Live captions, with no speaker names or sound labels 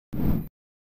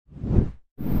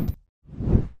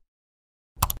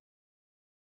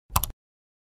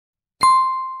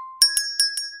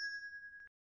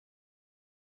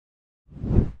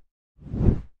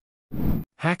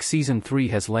Hack Season 3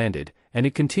 has landed, and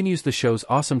it continues the show's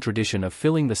awesome tradition of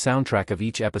filling the soundtrack of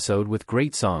each episode with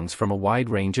great songs from a wide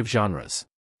range of genres.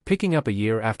 Picking up a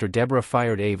year after Deborah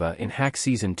fired Ava in Hack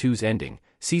Season 2's ending,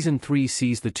 Season 3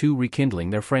 sees the two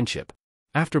rekindling their friendship.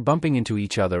 After bumping into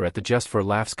each other at the Just for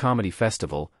Laughs comedy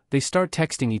festival, they start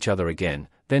texting each other again,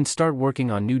 then start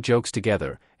working on new jokes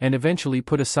together, and eventually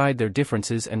put aside their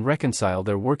differences and reconcile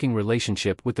their working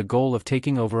relationship with the goal of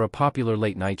taking over a popular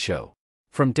late-night show.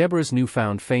 From Deborah's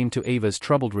newfound fame to Ava's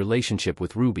troubled relationship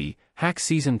with Ruby, Hack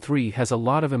Season 3 has a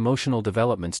lot of emotional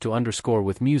developments to underscore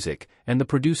with music, and the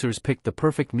producers picked the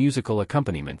perfect musical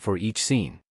accompaniment for each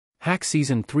scene. Hack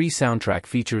Season 3 soundtrack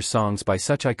features songs by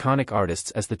such iconic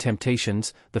artists as The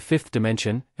Temptations, The Fifth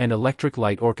Dimension, and Electric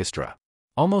Light Orchestra.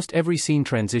 Almost every scene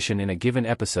transition in a given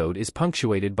episode is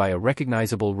punctuated by a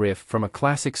recognizable riff from a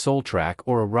classic soul track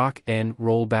or a rock and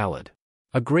roll ballad.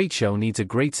 A great show needs a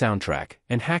great soundtrack,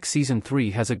 and Hack Season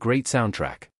 3 has a great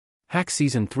soundtrack. Hack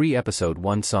Season 3 Episode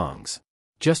 1 Songs.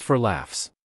 Just for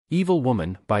Laughs. Evil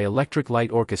Woman by Electric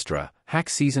Light Orchestra. Hack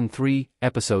Season 3,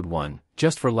 Episode 1,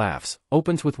 Just for Laughs,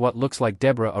 opens with what looks like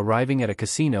Deborah arriving at a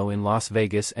casino in Las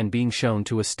Vegas and being shown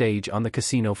to a stage on the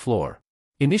casino floor.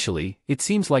 Initially, it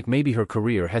seems like maybe her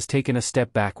career has taken a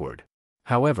step backward.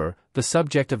 However, the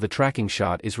subject of the tracking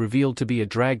shot is revealed to be a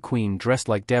drag queen dressed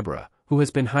like Deborah, who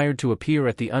has been hired to appear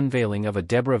at the unveiling of a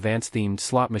Deborah Vance-themed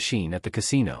slot machine at the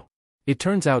casino. It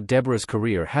turns out Deborah's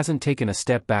career hasn't taken a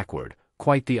step backward,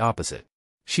 quite the opposite.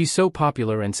 She's so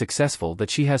popular and successful that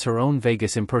she has her own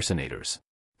Vegas impersonators.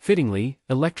 Fittingly,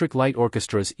 Electric Light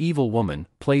Orchestra's Evil Woman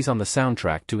plays on the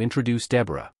soundtrack to introduce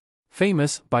Deborah.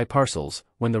 Famous by Parcels,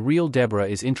 when the real Deborah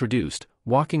is introduced,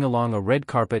 walking along a red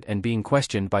carpet and being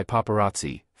questioned by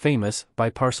paparazzi, Famous by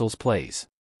Parcels plays.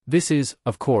 This is,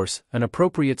 of course, an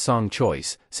appropriate song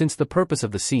choice, since the purpose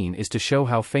of the scene is to show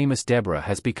how famous Deborah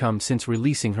has become since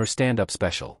releasing her stand-up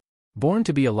special. Born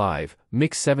to be Alive,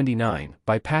 Mix 79,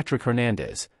 by Patrick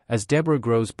Hernandez, as Deborah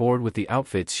grows bored with the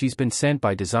outfits she's been sent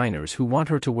by designers who want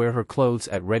her to wear her clothes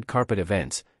at red carpet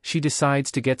events, she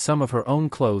decides to get some of her own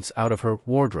clothes out of her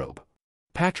wardrobe.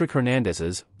 Patrick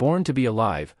Hernandez's Born to be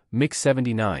Alive, Mix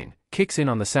 79, kicks in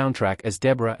on the soundtrack as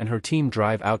Deborah and her team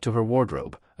drive out to her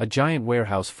wardrobe, a giant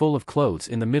warehouse full of clothes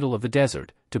in the middle of the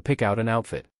desert, to pick out an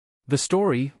outfit. The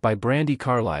Story, by Brandi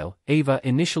Carlile. Ava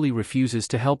initially refuses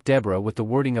to help Deborah with the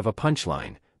wording of a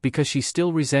punchline, because she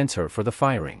still resents her for the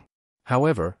firing.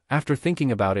 However, after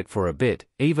thinking about it for a bit,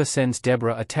 Ava sends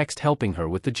Deborah a text helping her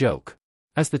with the joke.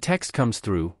 As the text comes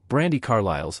through, Brandi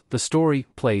Carlile's The Story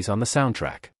plays on the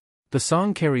soundtrack. The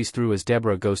song carries through as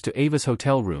Deborah goes to Ava's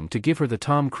hotel room to give her the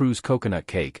Tom Cruise coconut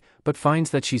cake, but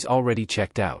finds that she's already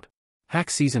checked out. Hack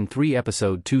Season 3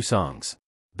 Episode 2 Songs.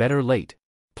 Better Late.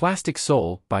 Plastic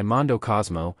Soul, by Mondo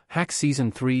Cosmo. Hack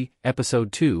Season 3,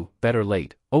 Episode 2, Better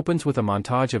Late, opens with a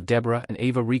montage of Deborah and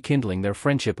Ava rekindling their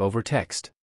friendship over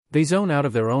text. They zone out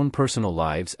of their own personal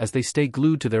lives as they stay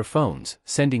glued to their phones,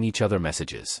 sending each other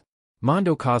messages.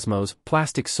 Mondo Cosmo's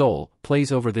Plastic Soul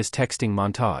plays over this texting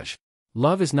montage.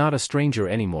 Love is Not a Stranger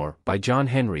Anymore, by John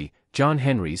Henry. John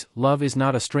Henry's Love is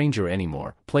Not a Stranger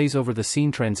Anymore plays over the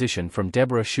scene transition from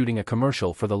Deborah shooting a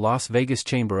commercial for the Las Vegas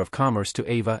Chamber of Commerce to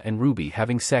Ava and Ruby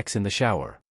having sex in the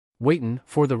shower. Waitin'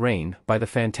 for the Rain, by the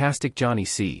fantastic Johnny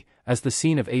C., as the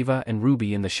scene of Ava and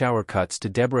Ruby in the shower cuts to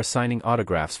Deborah signing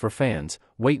autographs for fans.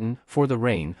 Waitin' for the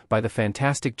Rain, by the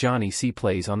fantastic Johnny C.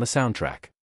 plays on the soundtrack.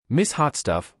 Miss Hot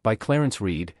Stuff, by Clarence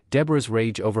Reed. Deborah's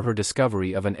rage over her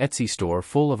discovery of an Etsy store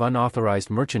full of unauthorized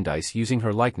merchandise using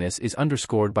her likeness is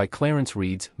underscored by Clarence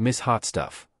Reed's Miss Hot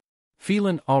Stuff.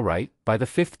 Feelin' Alright, by The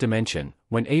Fifth Dimension,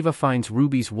 when Ava finds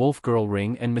Ruby's Wolf Girl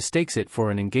ring and mistakes it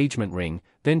for an engagement ring,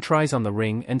 then tries on the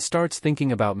ring and starts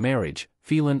thinking about marriage.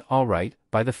 Feelin' Alright,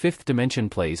 by The Fifth Dimension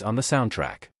plays on the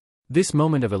soundtrack. This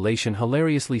moment of elation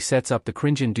hilariously sets up the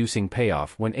cringe-inducing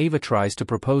payoff when Ava tries to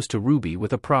propose to Ruby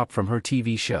with a prop from her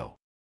TV show.